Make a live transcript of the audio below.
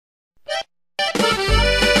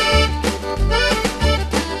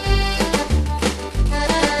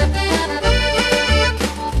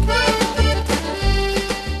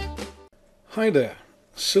Hi there,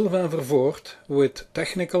 Sylvain Vervoort with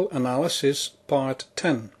Technical Analysis Part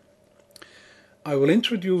 10. I will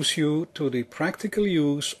introduce you to the practical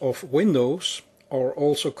use of windows, or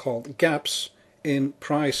also called gaps, in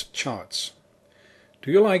price charts.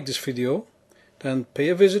 Do you like this video? Then pay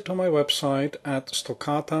a visit to my website at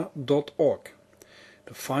stoccata.org.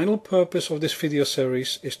 The final purpose of this video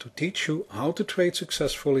series is to teach you how to trade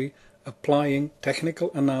successfully applying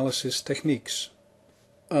technical analysis techniques.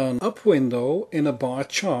 An up window in a bar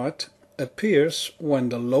chart appears when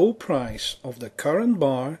the low price of the current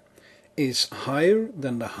bar is higher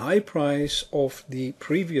than the high price of the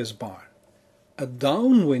previous bar. A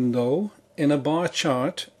down window in a bar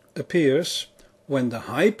chart appears when the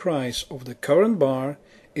high price of the current bar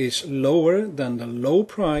is lower than the low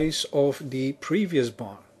price of the previous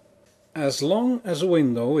bar. As long as a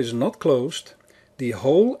window is not closed, the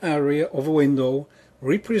whole area of a window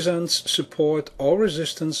represents support or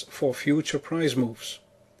resistance for future price moves.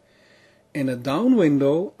 In a down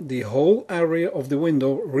window, the whole area of the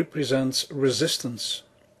window represents resistance.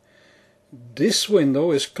 This window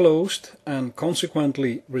is closed and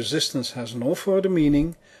consequently resistance has no further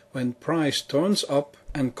meaning when price turns up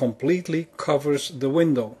and completely covers the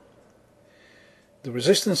window. The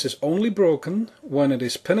resistance is only broken when it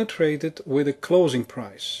is penetrated with a closing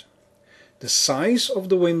price. The size of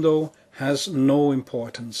the window has no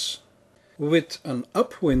importance. With an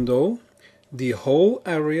up window, the whole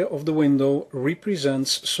area of the window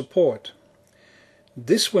represents support.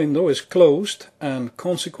 This window is closed and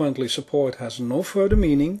consequently support has no further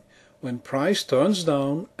meaning when price turns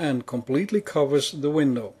down and completely covers the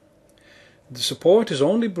window. The support is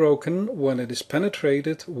only broken when it is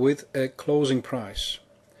penetrated with a closing price.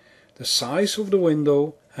 The size of the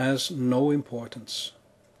window has no importance.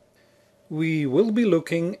 We will be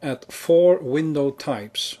looking at 4 window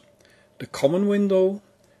types: the common window,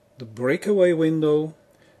 the breakaway window,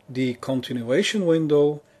 the continuation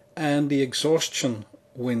window, and the exhaustion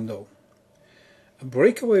window. A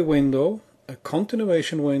breakaway window, a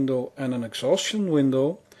continuation window, and an exhaustion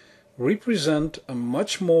window represent a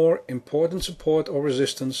much more important support or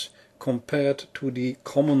resistance compared to the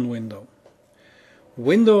common window.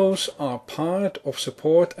 Windows are part of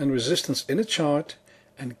support and resistance in a chart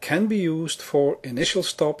and can be used for initial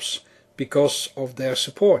stops because of their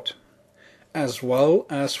support, as well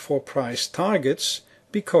as for price targets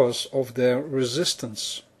because of their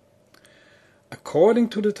resistance. According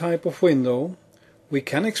to the type of window, we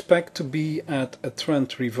can expect to be at a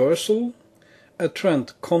trend reversal, a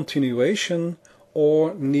trend continuation,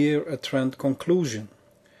 or near a trend conclusion.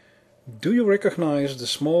 Do you recognize the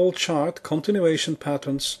small chart continuation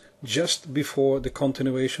patterns just before the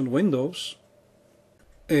continuation windows?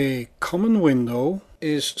 A common window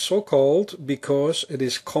is so called because it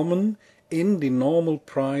is common in the normal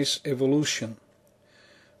price evolution.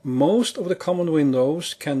 Most of the common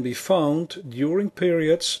windows can be found during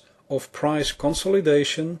periods of price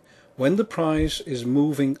consolidation when the price is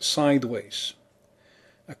moving sideways.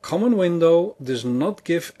 A common window does not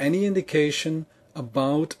give any indication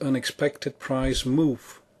about an expected price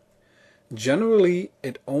move. Generally,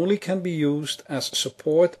 it only can be used as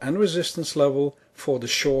support and resistance level for the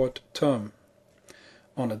short term.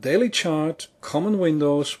 On a daily chart, common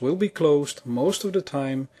windows will be closed most of the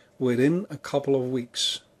time within a couple of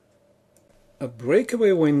weeks. A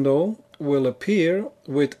breakaway window will appear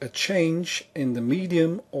with a change in the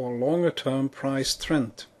medium or longer term price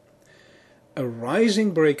trend. A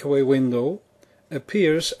rising breakaway window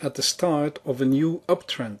appears at the start of a new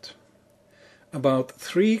uptrend. About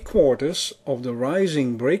 3/4 of the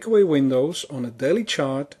rising breakaway windows on a daily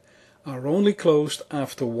chart are only closed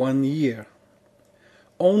after 1 year.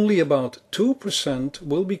 Only about 2%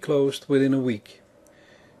 will be closed within a week.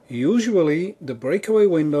 Usually the breakaway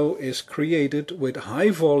window is created with high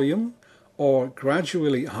volume or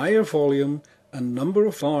gradually higher volume a number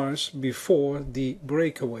of hours before the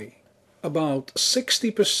breakaway. About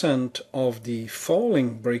 60% of the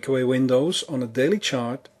falling breakaway windows on a daily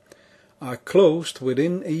chart are closed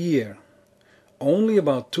within a year. Only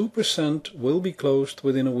about 2% will be closed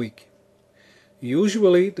within a week.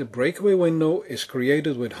 Usually the breakaway window is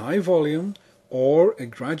created with high volume or a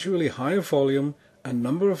gradually higher volume a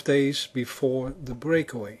number of days before the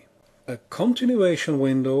breakaway. A continuation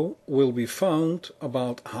window will be found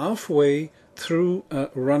about halfway through a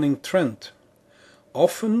running trend,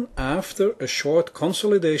 often after a short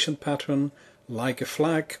consolidation pattern like a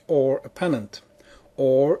flag or a pennant,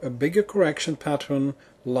 or a bigger correction pattern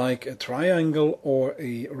like a triangle or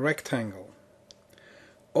a rectangle.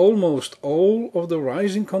 Almost all of the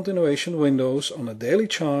rising continuation windows on a daily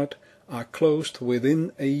chart are closed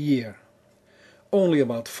within a year. only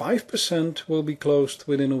about 5% will be closed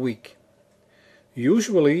within a week.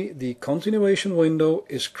 Usually the continuation window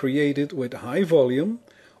is created with high volume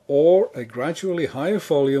or a gradually higher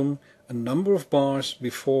volume a number of bars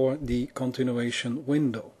before the continuation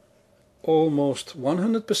window. Almost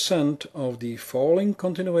 100% of the falling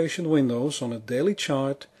continuation windows on a daily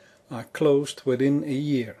chart are closed within a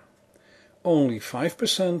year. Only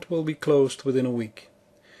 5% will be closed within a week.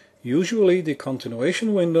 Usually the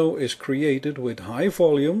continuation window is created with high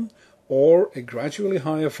volume or a gradually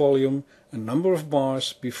higher volume a number of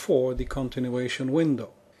bars before the continuation window.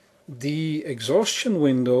 The exhaustion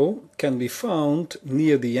window can be found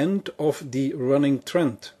near the end of the running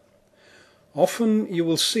trend. Often you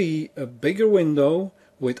will see a bigger window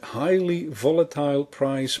with highly volatile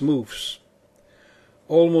price moves.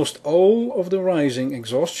 Almost all of the rising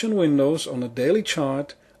exhaustion windows on a daily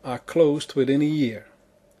chart are closed within a year.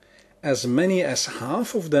 As many as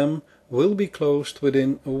half of them will be closed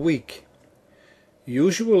within a week.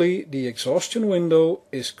 Usually the exhaustion window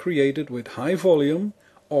is created with high volume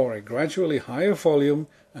or a gradually higher volume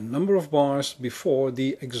a number of bars before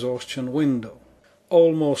the exhaustion window.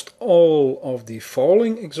 Almost all of the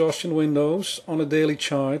falling exhaustion windows on a daily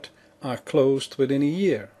chart are closed within a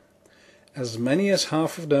year. As many as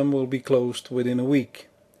half of them will be closed within a week.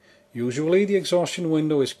 Usually the exhaustion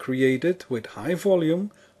window is created with high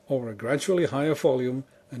volume or a gradually higher volume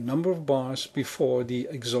a number of bars before the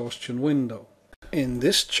exhaustion window. In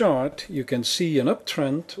this chart you can see an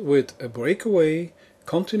uptrend with a breakaway,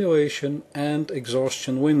 continuation and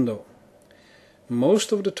exhaustion window.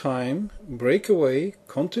 Most of the time, breakaway,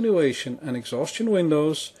 continuation and exhaustion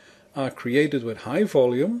windows are created with high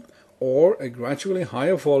volume or a gradually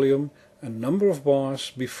higher volume a number of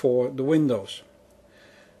bars before the windows.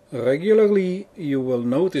 Regularly you will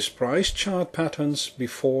notice price chart patterns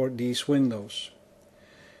before these windows.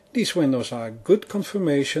 These windows are good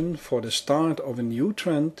confirmation for the start of a new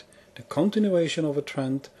trend, the continuation of a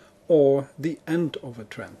trend or the end of a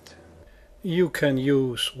trend. You can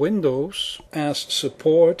use windows as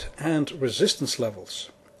support and resistance levels,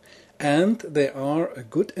 and they are a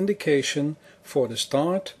good indication for the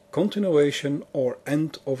start, continuation or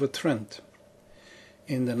end of a trend.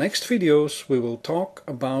 In the next videos we will talk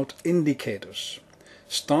about indicators,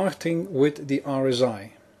 starting with the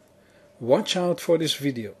RSI. Watch out for this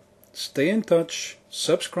video. Stay in touch,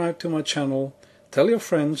 subscribe to my channel, tell your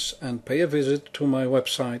friends and pay a visit to my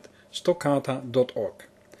website stockata.org.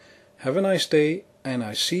 Have a nice day and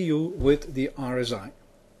I see you with the RSI.